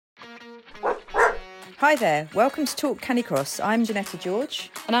Hi there, welcome to Talk Canicross. I'm Janetta George.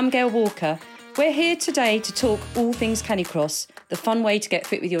 And I'm Gail Walker. We're here today to talk all things Canicross, the fun way to get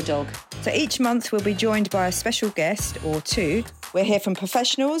fit with your dog. So each month we'll be joined by a special guest or two. We'll hear from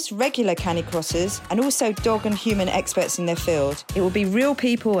professionals, regular Canicrossers, and also dog and human experts in their field. It will be real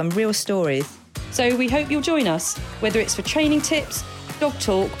people and real stories. So we hope you'll join us, whether it's for training tips, dog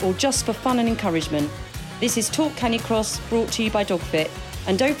talk, or just for fun and encouragement. This is Talk Canicross, brought to you by DogFit.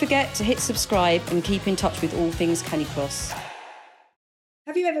 And don't forget to hit subscribe and keep in touch with all things Canicross.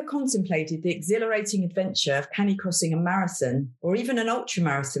 Have you ever contemplated the exhilarating adventure of canicrossing a marathon or even an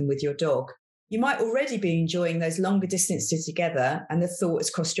ultramarathon with your dog? You might already be enjoying those longer distances together and the thought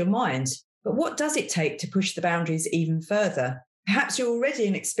has crossed your mind. But what does it take to push the boundaries even further? Perhaps you're already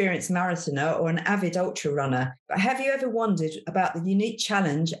an experienced marathoner or an avid ultrarunner, but have you ever wondered about the unique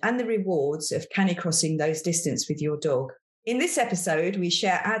challenge and the rewards of canicrossing those distances with your dog? In this episode, we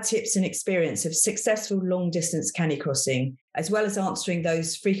share our tips and experience of successful long-distance canicrossing, as well as answering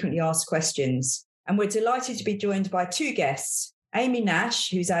those frequently asked questions. And we're delighted to be joined by two guests, Amy Nash,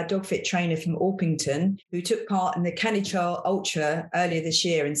 who's our DogFit Trainer from Orpington, who took part in the Canicross Ultra earlier this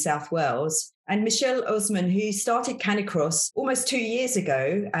year in South Wales, and Michelle Osman, who started Canicross almost 2 years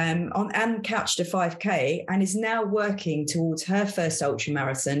ago and couched a 5K and is now working towards her first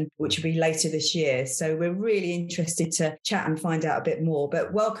ultramarathon, which will be later this year. So we're really interested to chat and find out a bit more.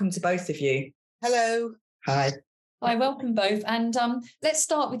 But welcome to both of you. Hello. Hi. Hi, welcome both. And let's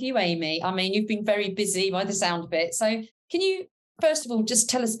start with you, Amy. I mean, you've been very busy by the sound of it. So can you, first of all, just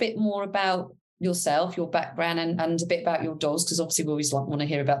tell us a bit more about yourself, your background, and a bit about your dogs, because obviously we always want to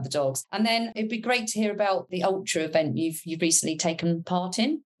hear about the dogs. And then it'd be great to hear about the ultra event you've recently taken part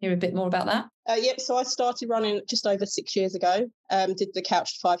in. Hear a bit more about that. Yep. So I started running just over 6 years ago. Did the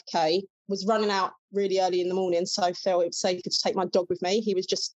couched 5K. Was running out really early in the morning, so I felt it was safer to take my dog with me. He was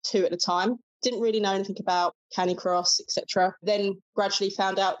just 2 at the time. Didn't really know anything about Canicross, etc. Then gradually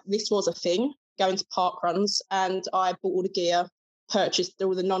found out this was a thing, going to park runs, and I bought all the gear, purchased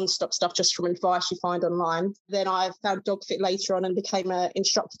all the non-stop stuff just from advice you find online. Then I found DogFit later on and became an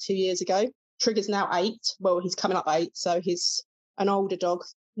instructor 2 years ago. Trigger's now 8. Well, he's coming up 8, so he's an older dog.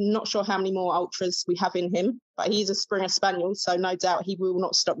 Not sure how many more ultras we have in him, but he's a Springer Spaniel, so no doubt he will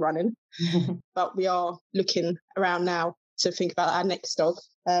not stop running. But we are looking around now to think about our next dog,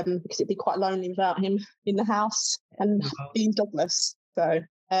 because it'd be quite lonely without him in the house and being dogless. So,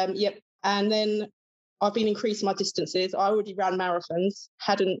 yep. And then I've been increasing my distances. I already ran marathons,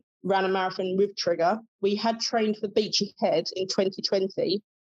 hadn't ran a marathon with Trigger. We had trained for Beachy Head in 2020,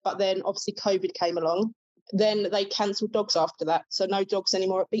 but then obviously COVID came along. Then they cancelled dogs after that. So no dogs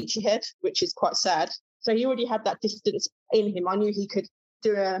anymore at Beachy Head, which is quite sad. So he already had that distance in him. I knew he could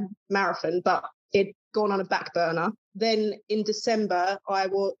do a marathon, but it'd gone on a back burner. Then in December, I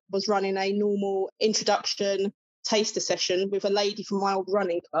was running a normal introduction taster session with a lady from my old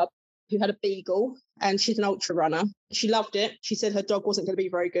running club who had a beagle, and she's an ultra runner. She loved it. She said her dog wasn't going to be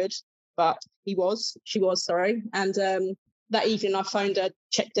very good, but she was, sorry. And that evening I phoned her,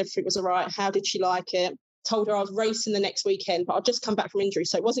 checked everything was all right. How did she like it? Told her I was racing the next weekend, but I'd just come back from injury,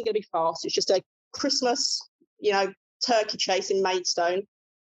 so it wasn't going to be fast. It's just a Christmas, turkey chase in Maidstone.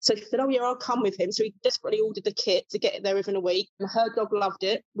 So she said, oh yeah, I'll come with him. So we desperately ordered the kit to get there within a week. And her dog loved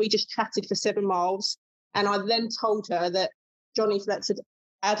it. We just chatted for 7 miles. And I then told her that Johnny Fletch had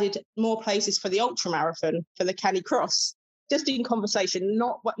added more places for the ultramarathon, for the Canicross. Just in conversation,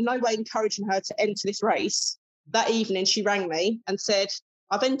 no way encouraging her to enter this race. That evening, she rang me and said,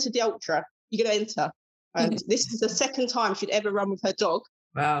 I've entered the ultra. You're going to enter. And this is the second time she'd ever run with her dog.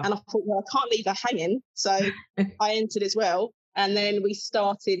 Wow. And I thought, well, I can't leave her hanging. So I entered as well. And then we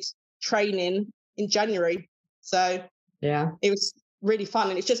started training in January. So yeah, it was really fun.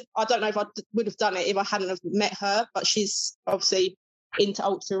 And it's just, I don't know if I would have done it if I hadn't have met her, but she's obviously into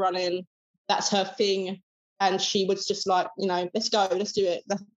ultra running. That's her thing. And she was just like, let's go, let's do it.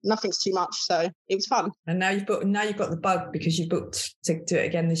 Nothing's too much. So it was fun. And now you've got the bug because you've booked to do it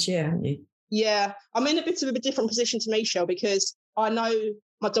again this year, haven't you? Yeah, I'm in a bit of a different position to Michelle because I know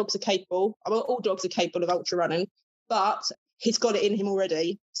my dogs are capable. Well, all dogs are capable of ultra running, but he's got it in him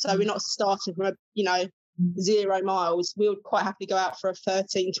already. So we're not starting from 0 miles. We would quite happily go out for a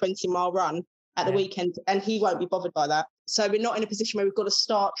 13, 20 mile run at the weekend, and he won't be bothered by that. So we're not in a position where we've got to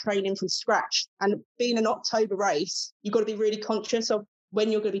start training from scratch. And being an October race, you've got to be really conscious of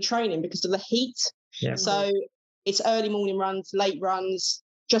when you're going to be training because of the heat. Yeah. So it's early morning runs, late runs,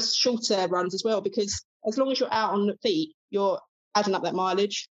 just shorter runs as well, because as long as you're out on the feet, you're adding up that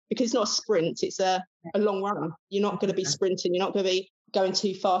mileage, because it's not a sprint, it's a long run. You're not going to be sprinting, you're not going to be going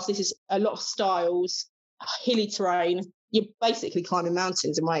too fast. This is a lot of styles, hilly terrain. You're basically climbing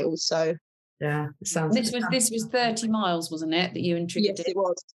mountains in Wales. So Yeah, it sounds. This was 30 miles, wasn't it, that you and Trigger Yes, did? it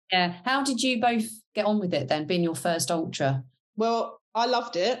was. Yeah. How did you both get on with it then, being your first ultra? Well, I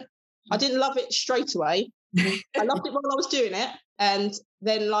loved it. I didn't love it straight away. I loved it while I was doing it. And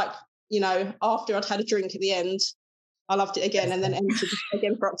then, like, you know, after I'd had a drink at the end, I loved it again, and then entered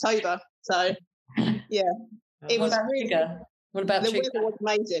again for October. So, yeah, it was really. Trigger? What about the Trigger? weather was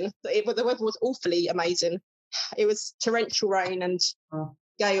amazing. The weather was awfully amazing. It was torrential rain and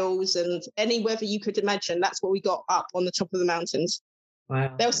gales and any weather you could imagine. That's what we got up on the top of the mountains.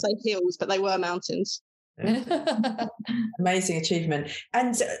 Wow. They'll say hills, but they were mountains. Amazing achievement.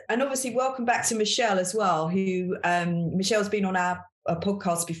 And obviously welcome back to Michelle as well, who Michelle's been on our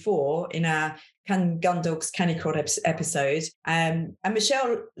podcast before in our Gun Dogs Canicross episode. And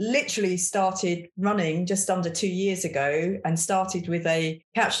Michelle literally started running just under 2 years ago and started with a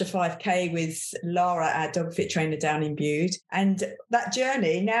Couch to 5K with Lara, our DogFit Trainer down in Bude. And that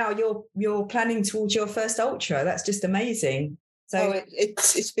journey, now you're planning towards your first ultra. That's just amazing. So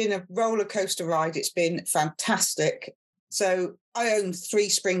it's been a roller coaster ride. It's been fantastic. So I own 3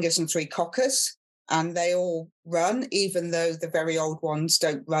 Springers and 3 Cockers, and they all run, even though the very old ones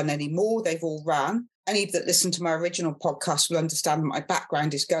don't run anymore. They've all run. Any that listen to my original podcast will understand my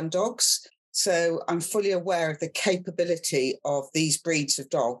background is gun dogs. So I'm fully aware of the capability of these breeds of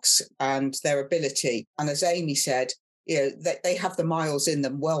dogs and their ability. And as Amy said, you know, they have the miles in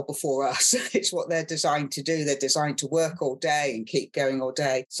them well before us. It's what they're designed to do. They're designed to work all day and keep going all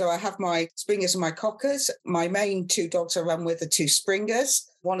day. So I have my Springers and my Cockers. My main 2 dogs I run with are 2 Springers.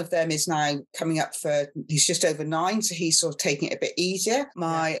 One of them is now coming up he's just over 9, so he's sort of taking it a bit easier.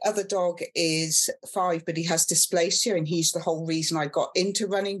 My other dog is 5, but he has dysplasia, and he's the whole reason I got into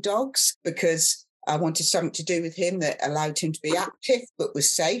running dogs, because I wanted something to do with him that allowed him to be active but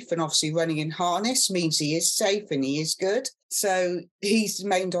was safe. And obviously running in harness means he is safe and he is good. So he's the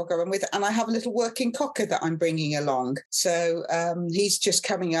main dog I run with. And I have a little working Cocker that I'm bringing along. So he's just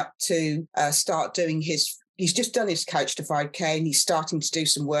coming up to start doing he's just done his Couch to 5K and he's starting to do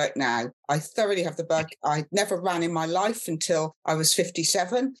some work now. I thoroughly have the bug. I never ran in my life until I was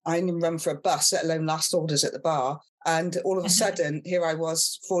 57. I didn't run for a bus, let alone last orders at the bar. And all of a sudden, here I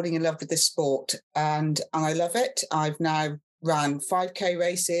was falling in love with this sport, and I love it. I've now ran 5K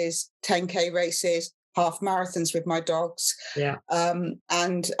races, 10K races, half marathons with my dogs. Yeah.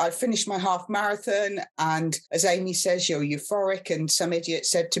 And I finished my half marathon. And as Amy says, you're euphoric. And some idiot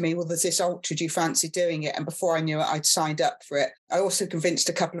said to me, well, there's this ultra, do you fancy doing it? And before I knew it, I'd signed up for it. I also convinced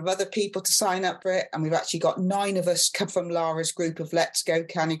a couple of other people to sign up for it. And we've actually got 9 of us come from Lara's group of Let's Go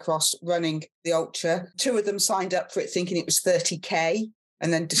Canicross running the ultra. 2 of them signed up for it thinking it was 30K.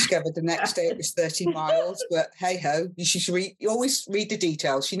 And then discovered the next day it was 30 miles. But hey ho, you always read the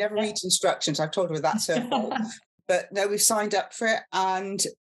details. She never reads instructions. I've told her that's her fault. But no, we've signed up for it. And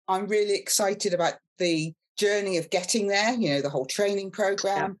I'm really excited about the journey of getting there, you know, the whole training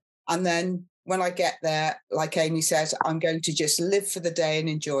program. Yeah. And then when I get there, like Amy says, I'm going to just live for the day and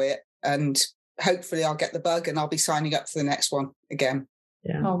enjoy it. And hopefully I'll get the bug and I'll be signing up for the next one again.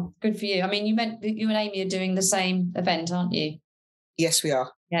 Yeah. Oh, good for you. I mean, you meant that you and Amy are doing the same event, aren't you? Yes, we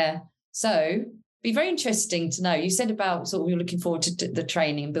are. Yeah. So be very interesting to know. You said about sort of you're looking forward to the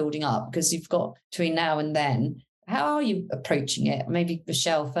training and building up, because you've got between now and then. How are you approaching it? Maybe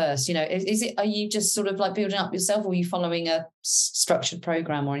Michelle first. You know, are you just sort of like building up yourself, or are you following a structured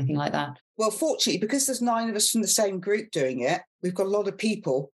program or anything like that? Well, fortunately, because there's 9 of us from the same group doing it, we've got a lot of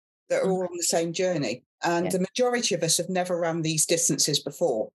people that are all on the same journey. And the majority of us have never run these distances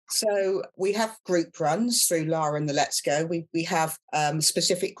before. So we have group runs through Lara and the Let's Go. We have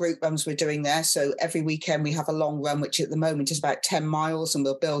specific group runs we're doing there. So every weekend we have a long run, which at the moment is about 10 miles, and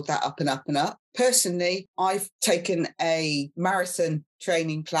we'll build that up and up and up. Personally, I've taken a marathon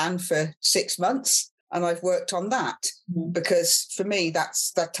training plan for 6 months. And I've worked on that because for me,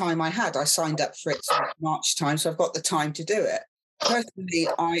 that's that time I had. I signed up for it March time, so I've got the time to do it. Personally,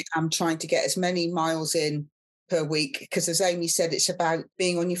 I am trying to get as many miles in per week because, as Amy said, it's about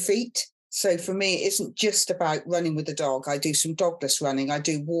being on your feet. So for me, it isn't just about running with the dog. I do some dogless running. I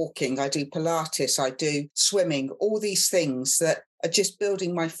do walking. I do Pilates. I do swimming, all these things that are just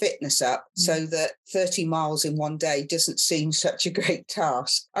building my fitness up so that 30 miles in one day doesn't seem such a great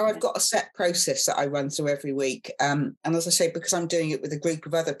task. And I've got a set process that I run through every week. And as I say, because I'm doing it with a group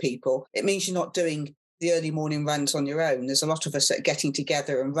of other people, it means you're not doing the early morning runs on your own. There's a lot of us that are getting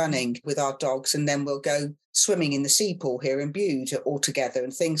together and running with our dogs, and then we'll go swimming in the sea pool here in Bude all together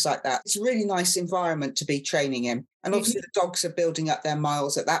and things like that. It's a really nice environment to be training in. And obviously the dogs are building up their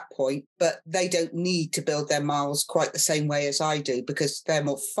miles at that point, but they don't need to build their miles quite the same way as I do because they're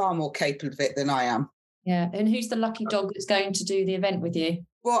far more capable of it than I am. Yeah. And who's the lucky dog that's going to do the event with you?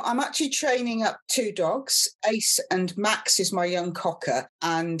 Well, I'm actually training up 2 dogs. Ace and Max is my young cocker,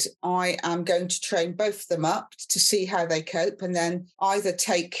 and I am going to train both of them up to see how they cope, and then either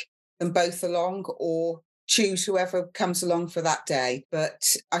take them both along or choose whoever comes along for that day.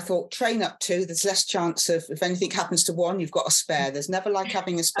 But I thought train up 2, there's less chance of, if anything happens to one, you've got a spare. There's never like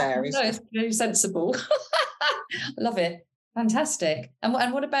having a spare, is No, there? it's very sensible. Love it. Fantastic. And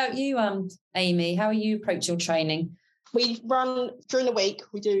what about you, Amy? How are you approach your training? We run during the week,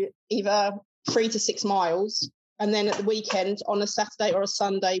 we do either 3 to 6 miles. And then at the weekend, on a Saturday or a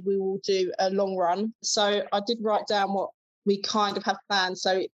Sunday, we will do a long run. So I did write down what we kind of have planned.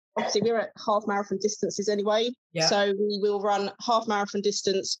 So obviously we're at half marathon distances anyway. Yeah. So we will run half marathon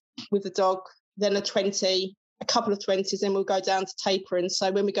distance with the dog, then a 20, a couple of 20s, then we'll go down to tapering.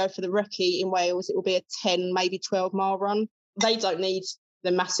 So when we go for the recce in Wales, it will be a 10, maybe 12 mile run. They don't need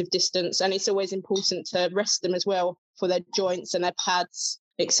the massive distance, and it's always important to rest them as well for their joints and their pads,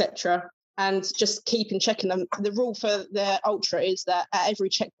 etc. And just checking them. The rule for the ultra is that at every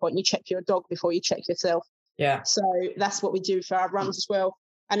checkpoint you check your dog before you check yourself. Yeah. So that's what we do for our runs as well.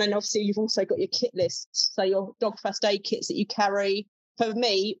 And then obviously you've also got your kit lists. So your dog first aid kits that you carry. For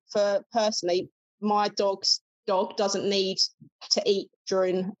me, personally, my dog's dog doesn't need to eat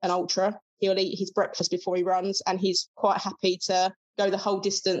during an ultra. He'll eat his breakfast before he runs, and he's quite happy to go the whole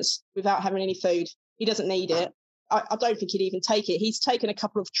distance without having any food. He doesn't need it. I don't think he'd even take it. He's taken a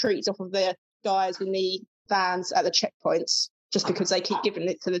couple of treats off of the guys in the vans at the checkpoints just because they keep giving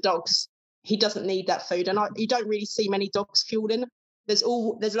it to the dogs. He doesn't need that food. And you don't really see many dogs fueling. There's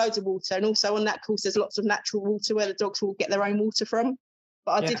loads of water. And also on that course, there's lots of natural water where the dogs will get their own water from.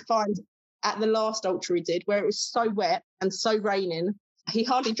 But I did find at the last ultra he did, where it was so wet and so raining, he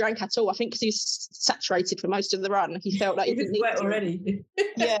hardly drank at all. I think because he was saturated for most of the run. He felt like he didn't need wet to. already.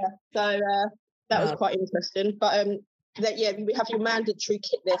 Yeah. So that was quite interesting. But we have your mandatory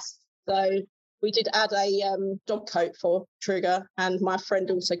kit list. So we did add a dog coat for Trigger, and my friend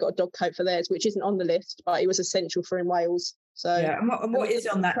also got a dog coat for theirs, which isn't on the list, but it was essential for in Wales. So and what is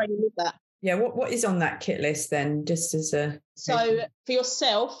on that? With that? Yeah, what is on that kit list then? Just as a so for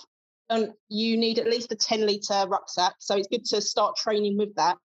yourself, you need at least a 10-litre rucksack. So it's good to start training with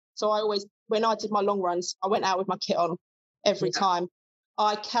that. So when I did my long runs, I went out with my kit on every time.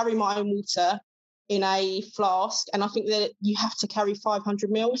 I carry my own water in a flask, and I think that you have to carry 500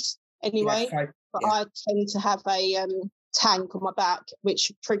 mils anyway. But I tend to have a tank on my back,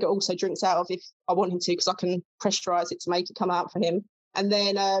 which Trigger also drinks out of if I want him to, because I can pressurize it to make it come out for him. And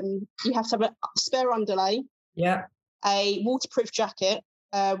then you have to have a spare underlay, a waterproof jacket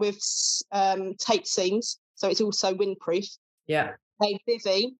with tape seams, so it's also windproof. A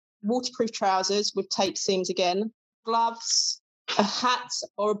bivvy, waterproof trousers with tape seams again, gloves, a hat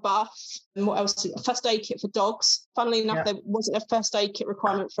or a buff, and what else? A first aid kit for dogs. Funnily enough, there wasn't a first aid kit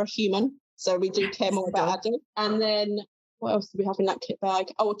requirement for a human, so we do care more about our dog. And then what else do we have in that kit bag?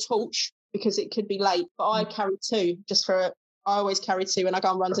 Oh, a torch, because it could be late. But I carry 2 I always carry 2 when I go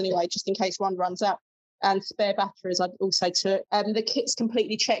on runs anyway, just in case one runs out. And spare batteries, I'd also took. The kit's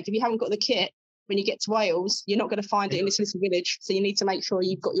completely checked. If you haven't got the kit, when you get to Wales, you're not going to find it in this little village. So you need to make sure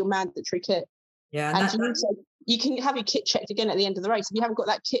you've got your mandatory kit. Yeah, and you can have your kit checked again at the end of the race. If you haven't got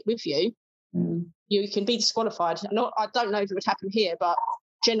that kit with you, you can be disqualified. I don't know if it would happen here, but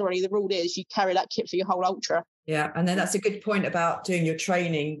generally the rule is you carry that kit for your whole ultra. Yeah, and then that's a good point about doing your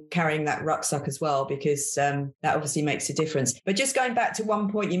training, carrying that rucksack as well, because that obviously makes a difference. But just going back to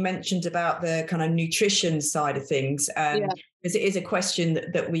one point you mentioned about the kind of nutrition side of things, because it is a question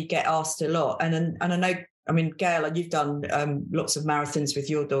that we get asked a lot. And I know, I mean, Gail, you've done lots of marathons with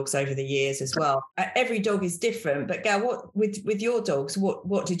your dogs over the years as well. Every dog is different, but Gail, what with your dogs,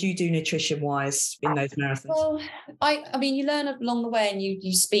 what did you do nutrition-wise in those marathons? Well, I mean, you learn along the way, and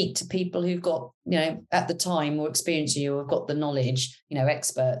you speak to people who've got, at the time more experience than you, have got the knowledge,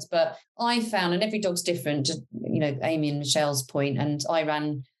 experts. But I found, and every dog's different, just, Amy and Michelle's point, and I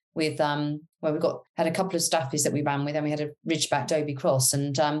ran with where we had a couple of staffies that we ran with, and we had a Ridgeback Dobie Cross,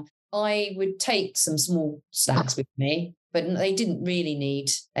 and I would take some small snacks with me, but they didn't really need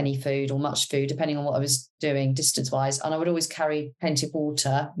any food or much food, depending on what I was doing distance-wise. And I would always carry plenty of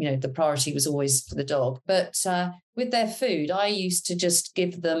water. The priority was always for the dog. But with their food, I used to just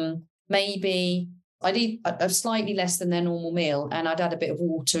give them maybe, I'd eat a slightly less than their normal meal, and I'd add a bit of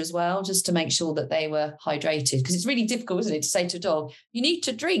water as well, just to make sure that they were hydrated. Because it's really difficult, isn't it, to say to a dog, you need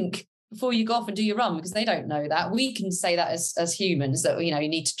to drink before you go off and do your run, because they don't know that. We can say that as humans, that, you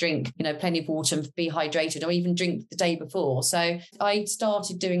need to drink, plenty of water and be hydrated, or even drink the day before. So I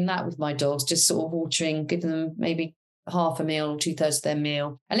started doing that with my dogs, just sort of watering, giving them maybe half a meal or 2/3 of their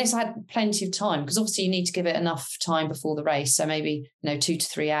meal, unless I had plenty of time, because obviously you need to give it enough time before the race. So maybe, 2 to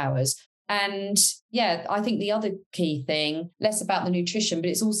 3 hours. And yeah, I think the other key thing, less about the nutrition, but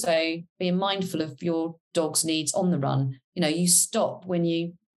it's also being mindful of your dog's needs on the run. You stop when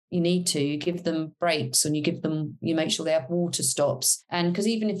you need to, you give them breaks, and you make sure they have water stops. And because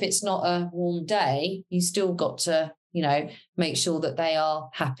even if it's not a warm day, you still got to, make sure that they are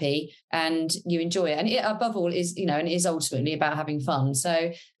happy and you enjoy it. And it, above all, is, and it is ultimately about having fun.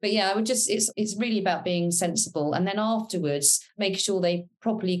 So, but yeah, I would just, it's really about being sensible. And then afterwards, make sure they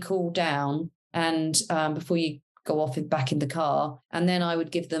properly cool down and before you go off back in the car. And then I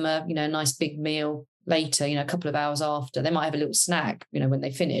would give them a, nice big meal later, a couple of hours after. They might have a little snack, when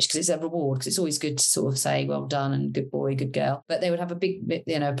they finish, because it's a reward, because it's always good to sort of say, well done and good boy, good girl. But they would have a big,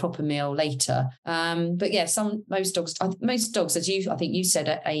 proper meal later. But yeah, most dogs, as I think you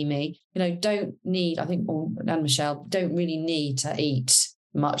said, Amy, don't need, and Michelle, don't really need to eat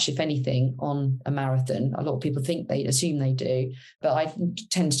much, if anything, on a marathon. A lot of people assume they do, but I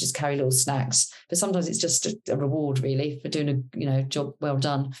tend to just carry little snacks. But sometimes it's just a reward, really, for doing a job well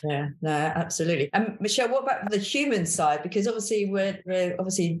done. Yeah, no, absolutely. And Michelle, what about the human side? Because obviously we're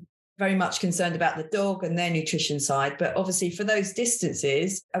obviously very much concerned about the dog and their nutrition side, but obviously for those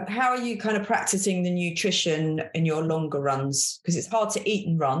distances, how are you kind of practicing the nutrition in your longer runs? Because it's hard to eat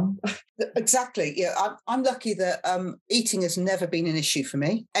and run. Exactly. Yeah, I'm lucky that eating has never been an issue for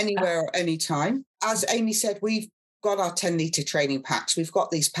me anywhere or any time. As Amy said, we've got our 10-litre training packs. We've got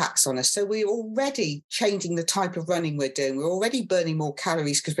these packs on us. So we're already changing the type of running we're doing. We're already burning more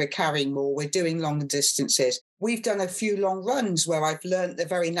calories because we're carrying more. We're doing longer distances. We've done a few long runs where I've learned the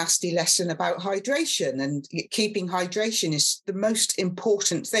very nasty lesson about hydration, and keeping hydration is the most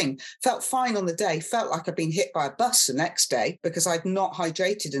important thing. Felt fine on the day, felt like I'd been hit by a bus the next day because I'd not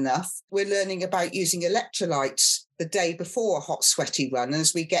hydrated enough. We're learning about using electrolytes the day before a hot, sweaty run. And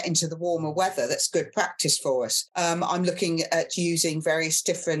as we get into the warmer weather, that's good practice for us. I'm looking at using various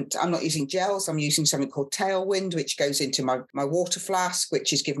different, I'm not using gels, I'm using something called Tailwind, which goes into my water flask,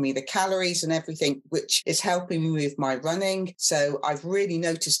 which is giving me the calories and everything, which is helping me with my running. So I've really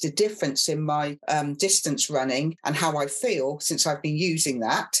noticed a difference in my distance running and how I feel since I've been using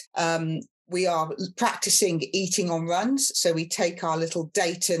that. We are practicing eating on runs. So we take our little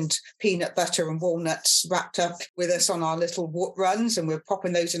date and peanut butter and walnuts wrapped up with us on our little runs, and we're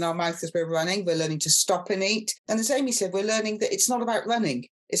popping those in our mouth as we're running. We're learning to stop and eat. And as Amy said, we're learning that it's not about running.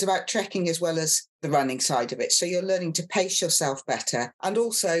 It's about trekking as well as the running side of it. So you're learning to pace yourself better, and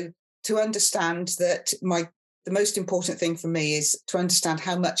also to understand that the most important thing for me is to understand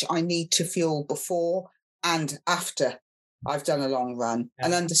how much I need to fuel before and after I've done a long run,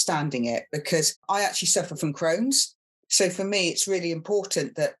 and understanding it, because I actually suffer from Crohn's. So for me, it's really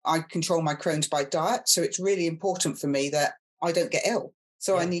important that I control my Crohn's by diet. So it's really important for me that I don't get ill.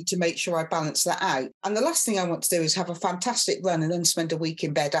 So I need to make sure I balance that out. And the last thing I want to do is have a fantastic run and then spend a week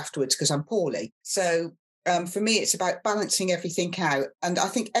in bed afterwards because I'm poorly. So for me, it's about balancing everything out. And I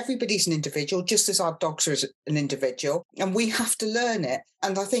think everybody's an individual, just as our dogs are an individual, and we have to learn it.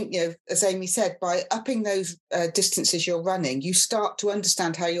 And I think, as Amy said, by upping those distances you're running, you start to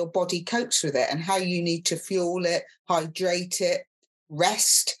understand how your body copes with it and how you need to fuel it, hydrate it,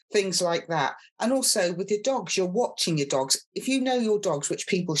 rest, things like that. And also with your dogs, you're watching your dogs. If you know your dogs, which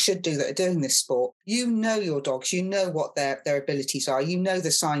people should do that are doing this sport, you know your dogs, you know what their abilities are, you know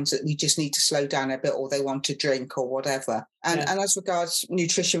the signs that we just need to slow down a bit or they want to drink or whatever. And as regards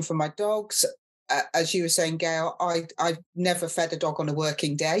nutrition for my dogs, as you were saying, Gail, I've never fed a dog on a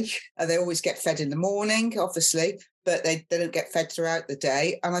working day. They always get fed in the morning, obviously, but they don't get fed throughout the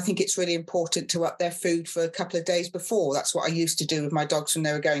day. And I think it's really important to up their food for a couple of days before. That's what I used to do with my dogs when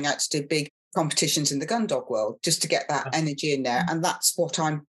they were going out to do big competitions in the gun dog world, just to get that energy in there. And that's what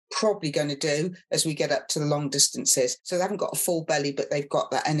I'm probably going to do as we get up to the long distances. So they haven't got a full belly, but they've got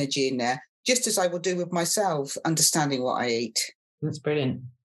that energy in there, just as I will do with myself, understanding what I eat. That's brilliant.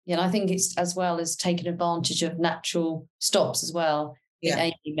 Yeah, and I think it's as well as taking advantage of natural stops as well. Yeah.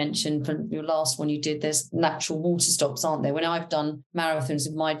 Amy mentioned from your last one you did, there's natural water stops, aren't there? When I've done marathons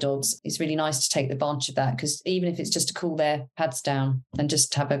with my dogs, it's really nice to take advantage of that, because even if it's just to cool their pads down and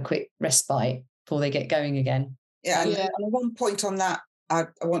just have a quick respite before they get going again. Yeah, and one point on that, I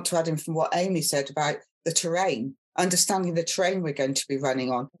want to add in from what Amy said about the understanding the terrain we're going to be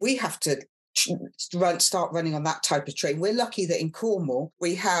running on. We have to start running on that type of terrain. We're lucky that in Cornwall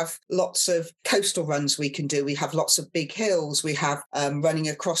we have lots of coastal runs we can do. We have lots of big hills. We have running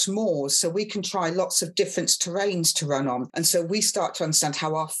across moors, so we can try lots of different terrains to run on. And so we start to understand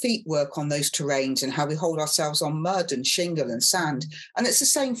how our feet work on those terrains and how we hold ourselves on mud and shingle and sand. And it's the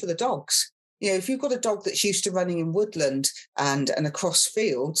same for the dogs. if you've got a dog that's used to running in woodland and across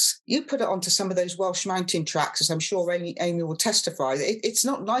fields, you put it onto some of those Welsh mountain tracks, as I'm sure Amy will testify. It's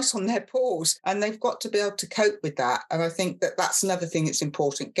not nice on their paws, and they've got to be able to cope with that. And I think that that's another thing that's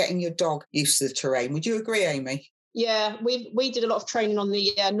important, getting your dog used to the terrain. Would you agree, Amy? Yeah, we did a lot of training on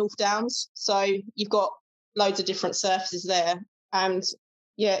the North Downs. So you've got loads of different surfaces there. And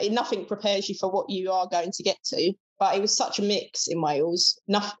yeah, nothing prepares you for what you are going to get to. But it was such a mix in Wales.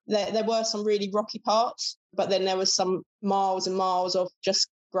 There were some really rocky parts, but then there was some miles and miles of just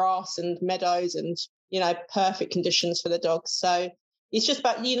grass and meadows and, perfect conditions for the dogs. So it's just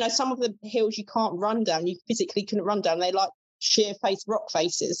about, some of the hills you can't run down. You physically couldn't run down. They like sheer face rock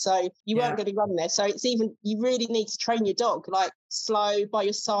faces. So you weren't going to be running there. So you really need to train your dog, like slow, by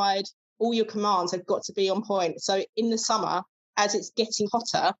your side. All your commands have got to be on point. So in the summer, as it's getting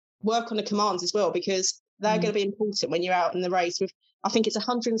hotter, work on the commands as well, because they're going to be important when you're out in the race with, I think it's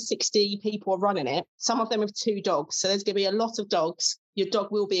 160 people are running it. Some of them with 2 dogs. So there's going to be a lot of dogs. Your dog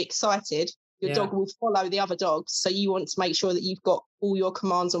will be excited. Your dog will follow the other dogs. So you want to make sure that you've got all your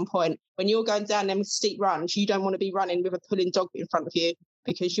commands on point. When you're going down them steep runs, you don't want to be running with a pulling dog in front of you,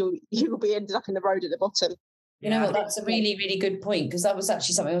 because you'll be ended up in the road at the bottom. You know what, that's a really, really good point, because that was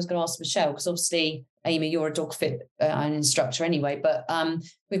actually something I was going to ask Michelle, because obviously, Amy, you're a DogFit an instructor anyway, but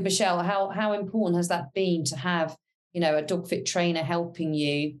with Michelle, how important has that been to have, a DogFit trainer helping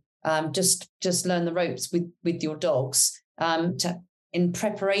you just learn the ropes with your dogs in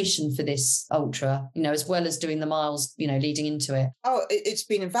preparation for this ultra, as well as doing the miles, leading into it? Oh, it's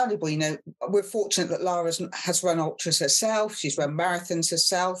been invaluable. We're fortunate that Lara has run ultras herself. She's run marathons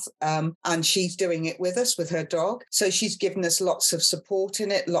herself, and she's doing it with us, with her dog. So she's given us lots of support in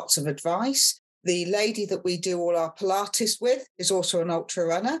it, lots of advice. The lady that we do all our Pilates with is also an ultra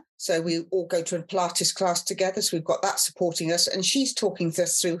runner. So we all go to a Pilates class together. So we've got that supporting us. And she's talking to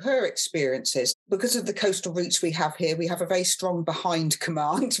us through her experiences. Because of the coastal routes we have here, we have a very strong behind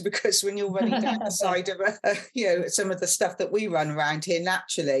command, because when you're running down the side of some of the stuff that we run around here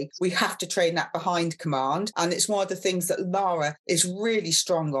naturally, we have to train that behind command. And it's one of the things that Lara is really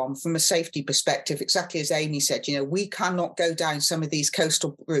strong on from a safety perspective, exactly as Amy said. We cannot go down some of these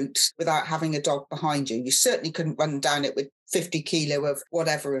coastal routes without having a dog behind you. You certainly couldn't run down it with 50 kilo of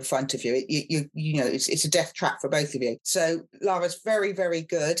whatever in front of you. It's a death trap for both of you. So Lara's very, very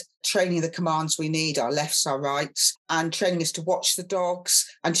good training the commands we need, our lefts, our rights, and training us to watch the dogs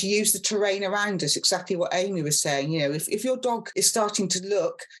and to use the terrain around us, exactly what Amy was saying. If your dog is starting to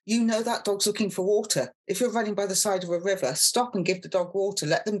look, that dog's looking for water. If you're running by the side of a river, stop and give the dog water.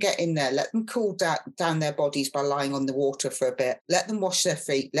 Let them get in there. Let them cool down their bodies by lying on the water for a bit. Let them wash their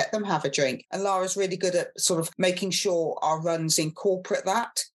feet. Let them have a drink. And Lara's really good at sort of making sure our runs incorporate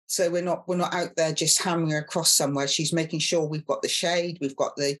that. So we're not out there just hammering across somewhere. She's making sure we've got the shade, we've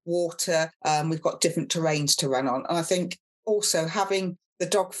got the water, we've got different terrains to run on. And I think also having the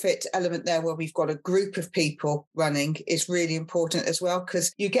DogFit element there, where we've got a group of people running, is really important as well,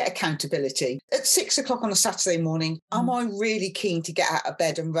 because you get accountability. At 6 o'clock on a Saturday morning, am I really keen to get out of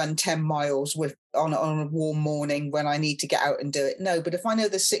bed and run 10 miles on a warm morning when I need to get out and do it? No, but if I know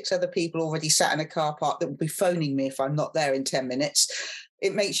there's 6 other people already sat in a car park that will be phoning me if I'm not there in 10 minutes,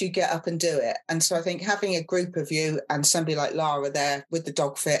 it makes you get up and do it. And so I think having a group of you and somebody like Lara there with the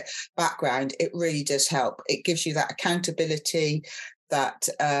DogFit background, it really does help. It gives you that accountability that,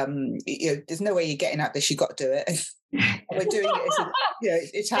 there's no way you're getting out this, you've got to do it. We're doing it.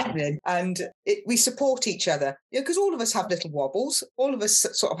 It's happening. And we support each other, because all of us have little wobbles. All of us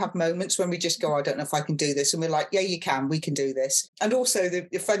sort of have moments when we just go, I don't know if I can do this. And we're like, yeah, you can, we can do this. And also the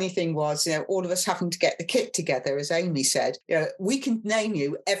funny thing was, all of us having to get the kit together, as Amy said, we can name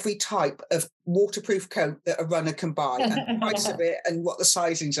you every type of waterproof coat that a runner can buy and the price of it and what the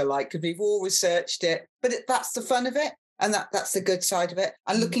sizings are like, because we've all researched it. But that's the fun of it. And that's the good side of it.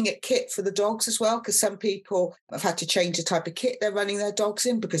 And looking at kit for the dogs as well, because some people have had to change the type of kit they're running their dogs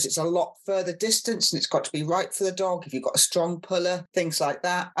in, because it's a lot further distance and it's got to be right for the dog. If you've got a strong puller, things like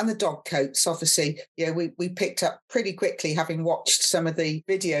that. And the dog coats, obviously, we picked up pretty quickly, having watched some of the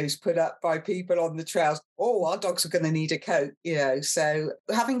videos put up by people on the trails. Oh, our dogs are going to need a coat, So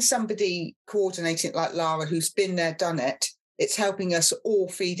having somebody coordinating it like Lara, who's been there, done it, it's helping us all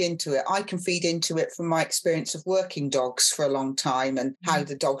feed into it. I can feed into it from my experience of working dogs for a long time and how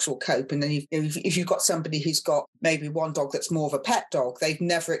the dogs will cope. And then if you've got somebody who's got maybe one dog that's more of a pet dog, they've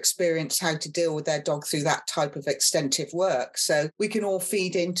never experienced how to deal with their dog through that type of extensive work. So we can all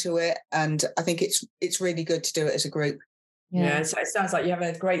feed into it. And I think it's really good to do it as a group. Yeah, so it sounds like you have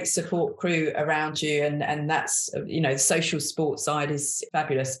a great support crew around you, and that's, the social sports side is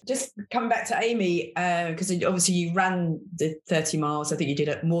fabulous. Just coming back to Amy, because obviously you ran the 30 miles. I think you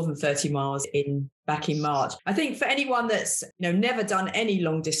did more than 30 miles back in March. I think for anyone that's never done any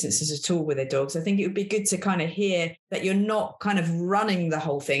long distances at all with their dogs, I think it would be good to kind of hear that you're not kind of running the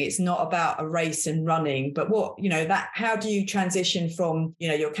whole thing. It's not about a race and running, but how do you transition from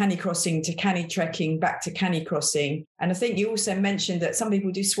your canicrossing to canitrekking back to canicrossing? And I think you also mentioned that some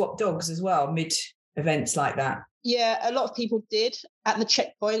people do swap dogs as well mid events like that. Yeah, a lot of people did. At the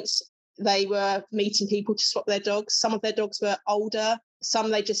checkpoints, they were meeting people to swap their dogs. Some of their dogs were older.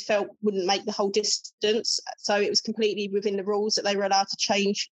 Some they just felt wouldn't make the whole distance. So it was completely within the rules that they were allowed to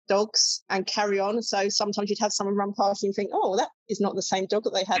change dogs and carry on. So sometimes you'd have someone run past you and think, oh, that is not the same dog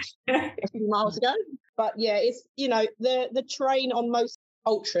that they had a few miles ago. But yeah, it's, the terrain on most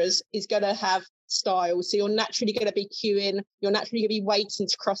ultras is going to have styles. So you're naturally going to be queuing. You're naturally going to be waiting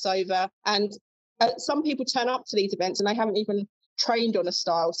to cross over. And some people turn up to these events and they haven't even trained on a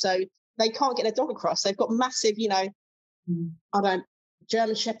style. So they can't get their dog across. They've got massive,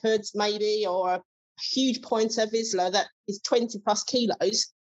 German Shepherds maybe, or a huge pointer Vizsla that is 20 plus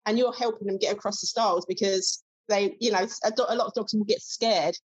kilos, and you're helping them get across the styles because they, a lot of dogs will get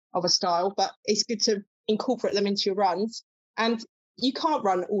scared of a style, but it's good to incorporate them into your runs. And you can't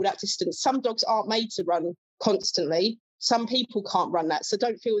run all that distance. Some dogs aren't made to run constantly. Some people can't run that. So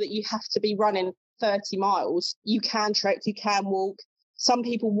don't feel that you have to be running 30 miles. You can trek, you can walk. Some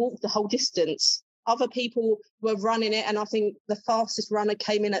people walk the whole distance. Other people were running it, and I think the fastest runner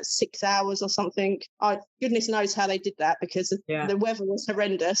came in at 6 hours or something. Goodness knows how they did that, because the weather was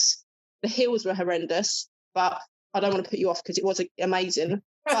horrendous. The hills were horrendous, but I don't want to put you off because it was amazing.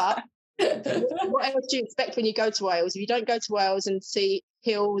 But what else do you expect when you go to Wales? If you don't go to Wales and see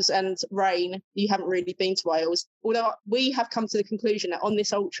hills and rain, you haven't really been to Wales. Although we have come to the conclusion that on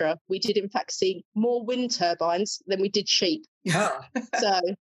this ultra, we did in fact see more wind turbines than we did sheep. So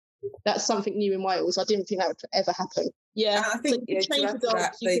that's something new in Wales. I didn't think that would ever happen. Yeah, I think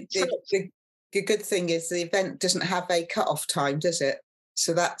the good thing is the event doesn't have a cut-off time, does it?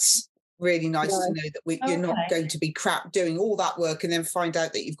 So that's really nice to know that you're not going to be doing all that work and then find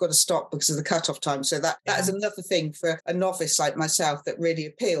out that you've got to stop because of the cut-off time. So that is another thing for a novice like myself that really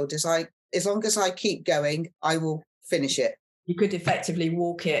appealed, is as long as I keep going, I will finish it. You could effectively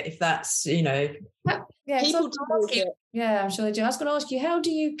walk it if that's, people walk it. Yeah, I'm sure they do. I was going to ask you, how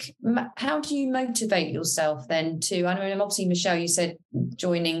do you motivate yourself then to? I mean, obviously, Michelle, you said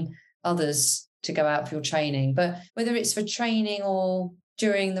joining others to go out for your training, but whether it's for training or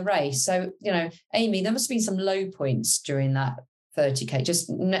during the race. So, Amy, there must have been some low points during that 30K, just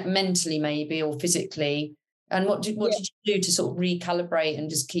mentally maybe or physically. And what did you do to sort of recalibrate and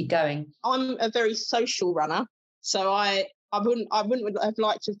just keep going? I'm a very social runner, so I wouldn't have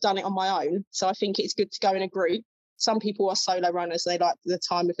liked to have done it on my own. So I think it's good to go in a group. Some people are solo runners; they like the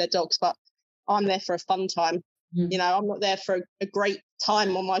time with their dogs, but I'm there for a fun time. Mm-hmm. I'm not there for a great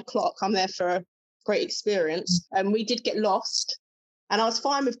time on my clock. I'm there for a great experience. And we did get lost, and I was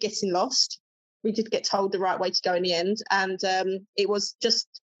fine with getting lost. We did get told the right way to go in the end, and it was just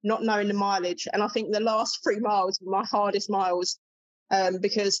not knowing the mileage. And I think the last 3 miles were my hardest miles.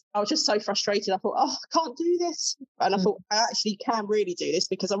 Because I was just so frustrated. I thought, I can't do this. And I thought, I actually can really do this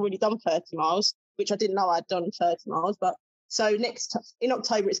because I've already done 30 miles, which I didn't know I'd done 30 miles. But so in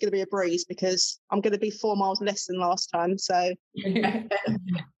October, it's going to be a breeze because I'm going to be 4 miles less than last time. So I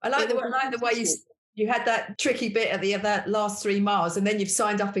like the way you had that tricky bit at that last 3 miles and then you've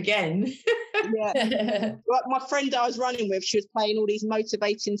signed up again. Yeah. Well, my friend I was running with, she was playing all these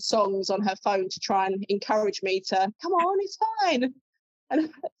motivating songs on her phone to try and encourage me to, come on, it's fine. And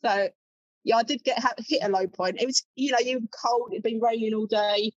so, I did hit a low point. It was, you were cold, it'd been raining all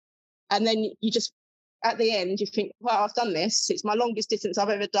day. And then you just, at the end, you think, well, I've done this. It's my longest distance I've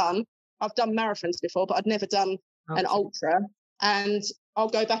ever done. I've done marathons before, but I'd never done an ultra. And I'll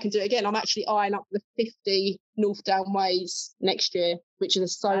go back and do it again. I'm actually eyeing up the 50 North Down Ways next year, which is a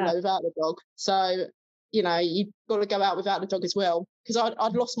solo without the dog. So, you've got to go out without the dog as well. Because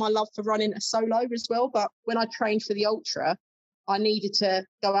I'd lost my love for running a solo as well. But when I trained for the ultra, I needed to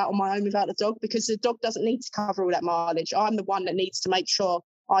go out on my own without the dog because the dog doesn't need to cover all that mileage. I'm the one that needs to make sure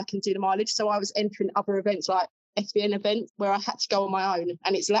I can do the mileage. So I was entering other events like SBN events where I had to go on my own,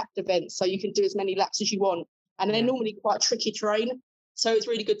 and it's lapped events. So you can do as many laps as you want. And they're normally quite tricky terrain. So it's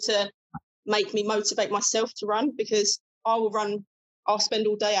really good to make me motivate myself to run because I'll spend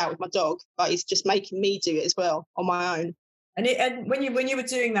all day out with my dog, but it's just making me do it as well on my own. And when you were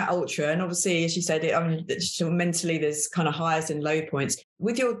doing that ultra, and obviously, as you said, mentally there's kind of highs and low points.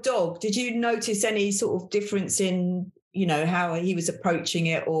 With your dog, did you notice any sort of difference in how he was approaching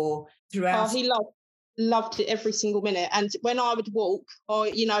it or throughout? Oh, he loved it every single minute. And when I would walk, or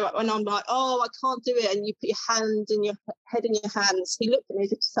when I'm like, oh, I can't do it, and you put your hand in your head in your hands, he looked at me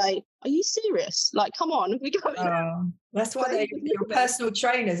as if to say, are you serious? Like, come on, we go. That's why they're your personal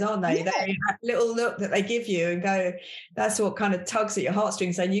trainers, aren't they? Yeah. They that little look that they give you and go, that's what kind of tugs at your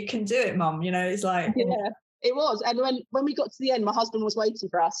heartstrings, saying you can do it, Mum. It's like, yeah, it was. And when we got to the end, my husband was waiting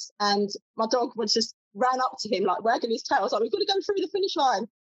for us, and my dog was just ran up to him like wagging his tail. I was like, we've got to go through the finish line.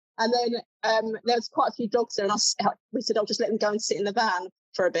 And then there was quite a few dogs there, and we said, I'll just let them go and sit in the van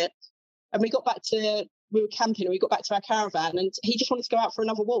for a bit. And we were camping, and we got back to our caravan, and he just wanted to go out for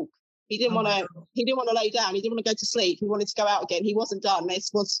another walk. He didn't want to lay down. He didn't want to go to sleep. He wanted to go out again. He wasn't done. He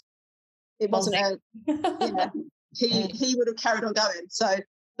would have carried on going. So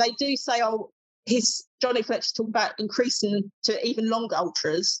they do say, Johnny Fletcher's talking about increasing to even longer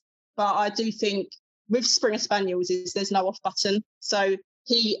ultras. But I do think with Springer Spaniels there's no off button. So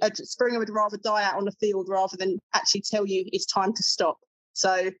Springer would rather die out on the field rather than actually tell you it's time to stop.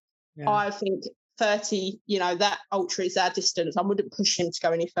 So I think 30, that ultra is our distance. I wouldn't push him to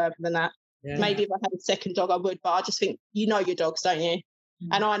go any further than that. Yeah. Maybe if I had a second dog, I would, but I just think your dogs, don't you?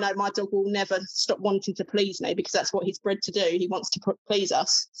 And I know my dog will never stop wanting to please me because that's what he's bred to do. He wants to please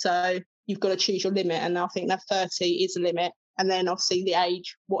us. So you've got to choose your limit. And I think that 30 is a limit. And then obviously the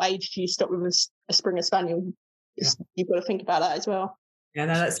age, what age do you stop with a Springer Spaniel? You've got to think about that as well. Yeah,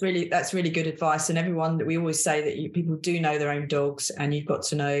 no, that's really good advice. And everyone, that we always say that people do know their own dogs, and you've got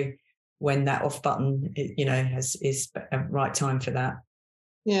to know when that off button, is a right time for that.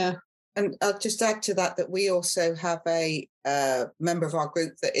 Yeah. And I'll just add to that we also have a member of our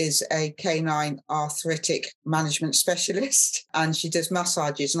group that is a canine arthritic management specialist, and she does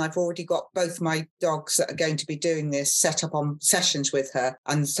massages. And I've already got both my dogs that are going to be doing this set up on sessions with her,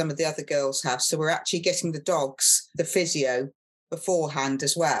 and some of the other girls have. So we're actually getting the dogs, the physio beforehand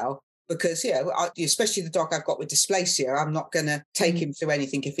as well. Because, especially the dog I've got with dysplasia, I'm not going to take him through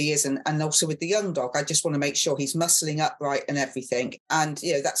anything if he isn't. And also with the young dog, I just want to make sure he's muscling up right and everything. And,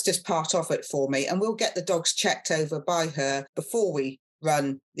 that's just part of it for me. And we'll get the dogs checked over by her before we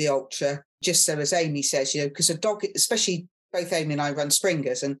run the ultra, just so, as Amy says, because a dog, especially both Amy and I run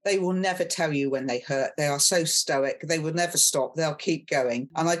Springers, and they will never tell you when they hurt. They are so stoic. They will never stop. They'll keep going.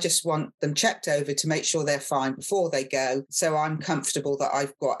 And I just want them checked over to make sure they're fine before they go. So I'm comfortable that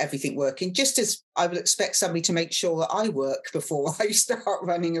I've got everything working, just as I would expect somebody to make sure that I work before I start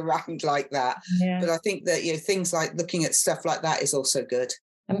running around like that. Yeah. But I think that, things like looking at stuff like that is also good.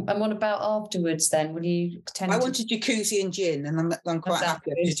 And what about afterwards then? Will you I wanted jacuzzi and gin, and I'm quite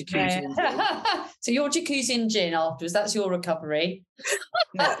happy with jacuzzi and gin. So your jacuzzi and gin afterwards, that's your recovery.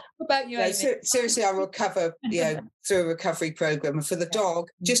 No. What about you, Amy? Seriously, I'll recover, through a recovery program. And for the dog,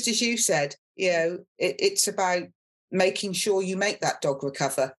 just as you said, it's about making sure you make that dog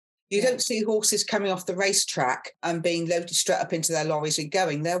recover. You don't see horses coming off the racetrack and being loaded straight up into their lorries and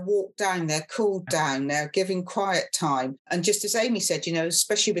going. They're walked down, they're cooled down, they're given quiet time. And just as Amy said,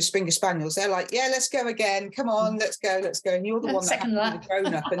 especially with Springer Spaniels, they're like, yeah, let's go again. Come on, let's go. And you're the one that has to be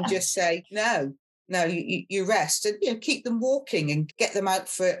grown up and just say, no, you rest and keep them walking and get them out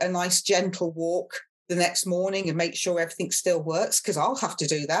for a nice gentle walk the next morning and make sure everything still works, because I'll have to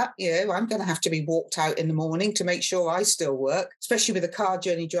do that. I'm going to have to be walked out in the morning to make sure I still work, especially with a car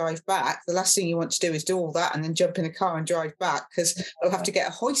journey drive back. The last thing you want to do is do all that and then jump in a car and drive back, because I'll have to get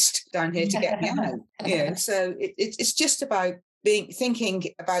a hoist down here to get me out. So it's just about thinking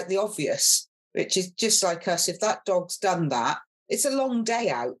about the obvious, which is just like us. If that dog's done that, it's a long day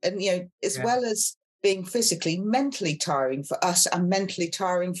out, and as well as being physically, mentally tiring for us and mentally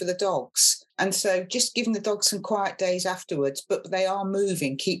tiring for the dogs. And so just giving the dogs some quiet days afterwards, but they are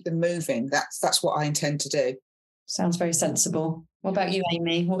moving, keep them moving. That's what I intend to do. Sounds very sensible. What about you,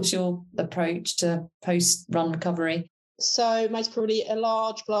 Amy? What's your approach to post-run recovery? So most probably a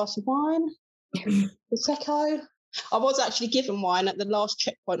large glass of wine, Prosecco. I was actually given wine at the last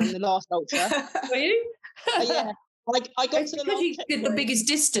checkpoint on the last ultra. Were you? Yeah. I got to the because you did the biggest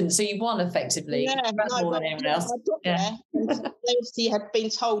distance, so you won effectively. Yeah, more than anyone else. I got there, and they obviously had been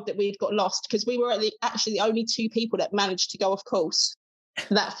told that we'd got lost, because we were actually the only two people that managed to go off course,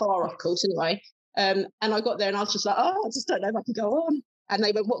 that far off course anyway. And I got there and I was just like, I just don't know if I can go on. And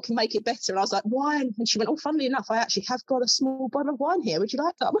they went, what can make it better? And I was like, wine. And she went, funnily enough, I actually have got a small bottle of wine here. Would you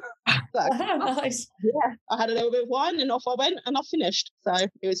like some? So, nice. Yeah, I had a little bit of wine and off I went and I finished. So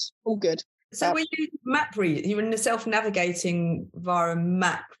it was all good. So were you map read? You were self-navigating via a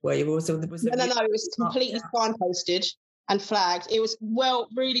map, were you? Also, no, it was completely signposted and flagged. It was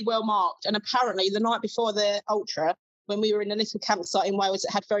really well marked. And apparently the night before the ultra, when we were in a little campsite in Wales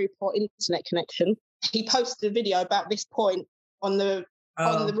that had very poor internet connection, he posted a video about this point on the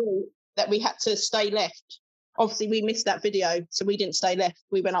route that we had to stay left. Obviously, we missed that video, so we didn't stay left.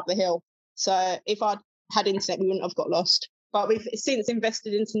 We went up the hill. So if I'd had internet, we wouldn't have got lost. But we've since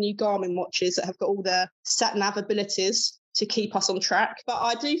invested into new Garmin watches that have got all the sat-nav abilities to keep us on track. But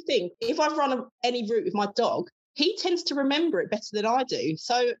I do think if I've run any route with my dog, he tends to remember it better than I do.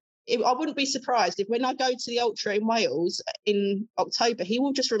 So I wouldn't be surprised if when I go to the Ultra in Wales in October, he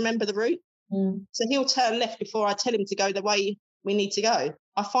will just remember the route. So he'll turn left before I tell him to go the way we need to go.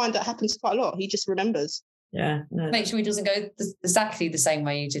 I find that happens quite a lot. He just remembers. Yeah. No. Make sure he doesn't go exactly the same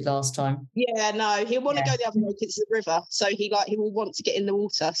way you did last time. Yeah, no, he'll want to go the other way because it's a river. So he will want to get in the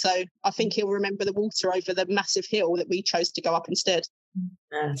water. So I think he'll remember the water over the massive hill that we chose to go up instead.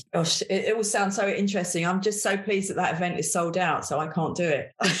 Gosh, it all sounds so interesting. I'm just so pleased that event is sold out, so I can't do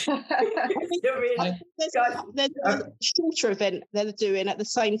it. There's a shorter event they're doing at the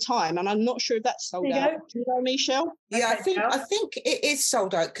same time, and I'm not sure if that's sold out. Do you know, Michelle? Yeah, I think it is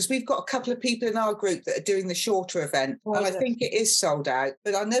sold out because we've got a couple of people in our group that are doing the shorter event, and I think it is sold out.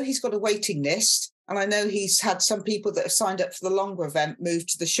 But I know he's got a waiting list. And I know he's had some people that have signed up for the longer event move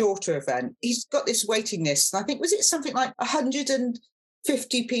to the shorter event. He's got this waiting list. And I think, was it something like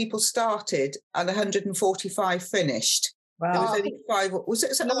 150 people started and 145 finished? Wow. There was only 5. Was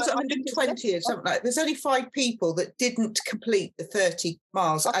it 120 or something like that? There's only 5 people that didn't complete the 30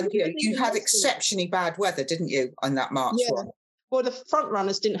 miles. And you had exceptionally bad weather, didn't you, on that March one? Well, the front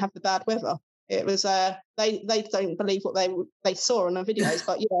runners didn't have the bad weather. It was they don't believe what they saw on the videos,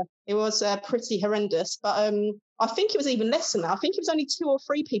 but yeah, it was pretty horrendous. But I think it was even less than that. I think it was only 2 or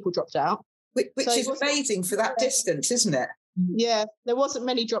 3 people dropped out, which is amazing for that distance, isn't it? Yeah, there wasn't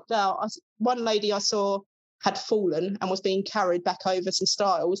many dropped out. One lady I saw had fallen and was being carried back over some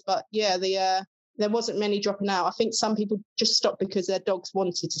stiles, but yeah, there wasn't many dropping out. I think some people just stopped because their dogs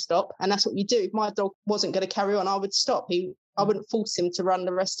wanted to stop, and that's what you do. If my dog wasn't going to carry on, I would stop. I wouldn't force him to run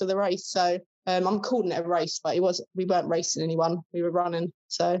the rest of the race. So I'm calling it a race, but we weren't racing anyone. We were running.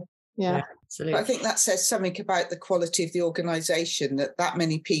 So yeah. Absolutely. But I think that says something about the quality of the organisation that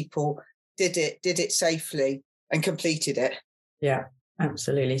many people did it safely and completed it. Yeah.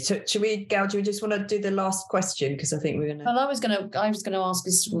 Absolutely. So, should we, Gail, do we just want to do the last question? Because I think we're going to... Well, I was going to ask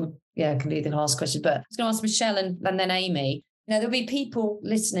this, I can do the last question, but I was going to ask Michelle and then Amy. There'll be people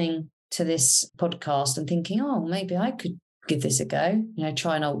listening to this podcast and thinking, oh, maybe I could give this a go,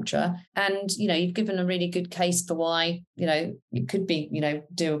 try an ultra. And, you've given a really good case for why, it could be,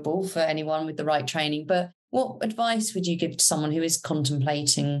 doable for anyone with the right training. But what advice would you give to someone who is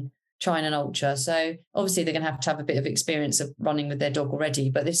contemplating trying an ultra? So obviously they're going to have a bit of experience of running with their dog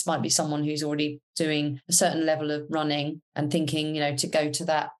already, but this might be someone who's already doing a certain level of running and thinking, to go to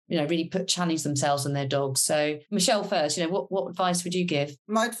that, really challenge themselves and their dogs. So Michelle first, what advice would you give?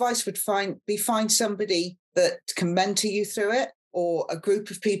 My advice would find somebody that can mentor you through it, or a group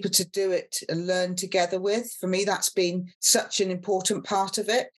of people to do it and learn together with. For me, that's been such an important part of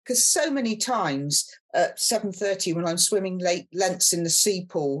it, because so many times at 7:30 when I'm swimming late lengths in the sea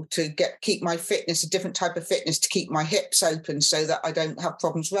pool to keep my fitness, a different type of fitness, to keep my hips open so that I don't have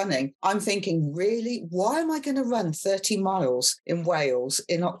problems running, I'm thinking, really, why am I going to run 30 miles in Wales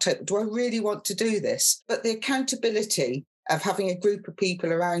in October? Do I really want to do this? But the accountability of having a group of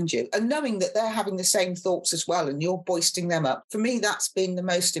people around you and knowing that they're having the same thoughts as well and you're boosting them up. For me, that's been the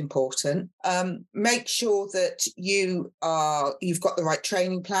most important. Make sure that you've got the right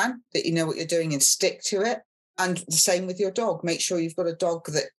training plan, that you know what you're doing and stick to it. And the same with your dog. Make sure you've got a dog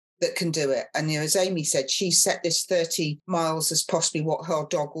that can do it. And as Amy said, she set this 30 miles as possibly what her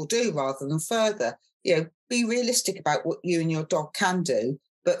dog will do rather than further. Be realistic about what you and your dog can do.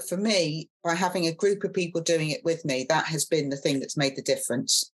 But for me, by having a group of people doing it with me, that has been the thing that's made the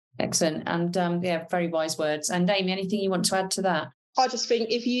difference. Excellent. And very wise words. And Amy, anything you want to add to that? I just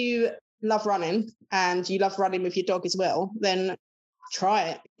think if you love running and you love running with your dog as well, then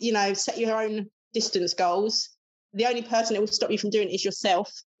try it. Set your own distance goals. The only person that will stop you from doing it is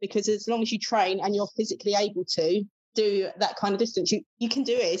yourself, because as long as you train and you're physically able to do that kind of distance, you can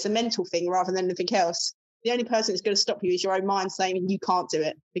do it. It's a mental thing rather than anything else. The only person that's going to stop you is your own mind saying you can't do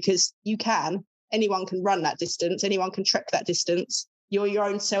it, because you can. Anyone can run that distance. Anyone can trek that distance. You're your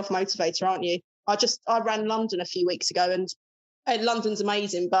own self-motivator, aren't you? I ran London a few weeks ago, and London's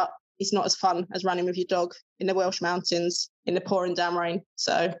amazing, but it's not as fun as running with your dog in the Welsh mountains in the pouring down rain.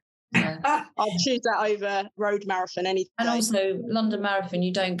 So I'll choose that over road marathon any day. And also London Marathon,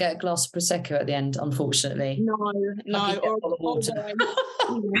 you don't get a glass of Prosecco at the end, unfortunately. No. Or water.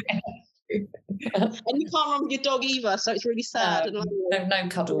 And you can't run with your dog either, so it's really sad. No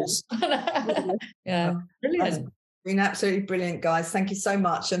cuddles. Yeah, brilliant. Been absolutely brilliant, guys. Thank you so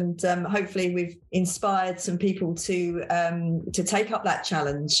much, and hopefully we've inspired some people to take up that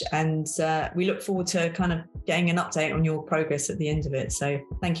challenge. And we look forward to kind of getting an update on your progress at the end of it. So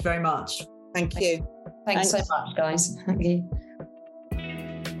thank you very much. Thank you. Thanks so much, guys. Thank you.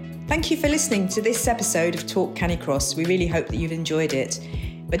 Thank you for listening to this episode of Talk Canicross. We really hope that you've enjoyed it.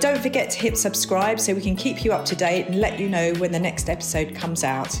 But don't forget to hit subscribe so we can keep you up to date and let you know when the next episode comes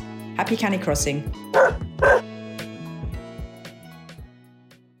out. Happy Canicrossing.